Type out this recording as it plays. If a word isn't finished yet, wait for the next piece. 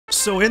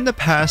So in the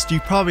past, you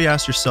probably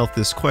asked yourself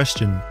this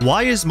question: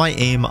 why is my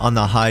aim on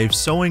the Hive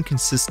so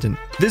inconsistent?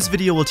 This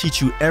video will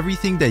teach you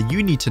everything that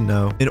you need to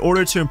know in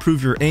order to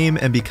improve your aim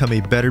and become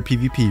a better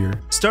PvPer.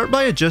 Start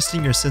by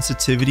adjusting your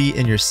sensitivity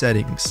in your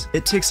settings.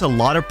 It takes a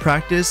lot of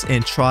practice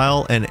and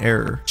trial and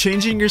error.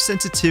 Changing your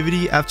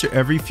sensitivity after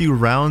every few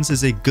rounds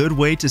is a good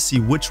way to see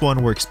which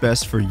one works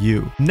best for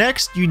you.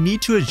 Next, you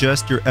need to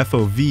adjust your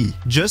FOV.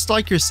 Just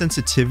like your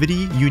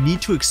sensitivity, you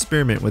need to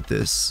experiment with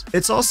this.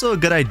 It's also a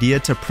good idea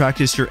to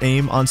practice your aim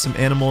on some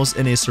animals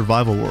in a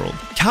survival world.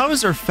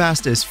 Cows are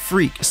fast as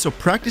freak, so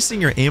practicing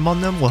your aim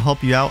on them will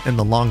help you out in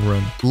the long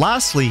run.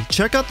 Lastly,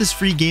 check out this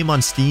free game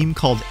on Steam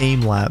called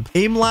Aim Lab.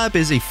 Aim Lab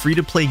is a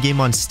free-to-play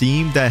game on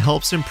Steam that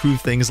helps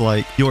improve things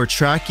like your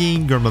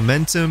tracking, your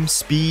momentum,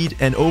 speed,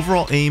 and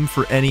overall aim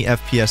for any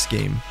FPS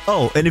game.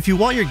 Oh, and if you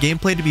want your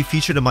gameplay to be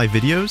featured in my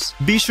videos,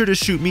 be sure to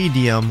shoot me a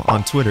DM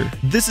on Twitter.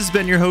 This has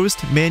been your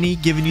host, Manny,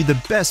 giving you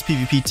the best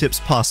PvP tips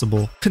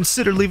possible.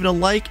 Consider leaving a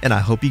like, and I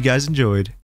hope you guys enjoyed.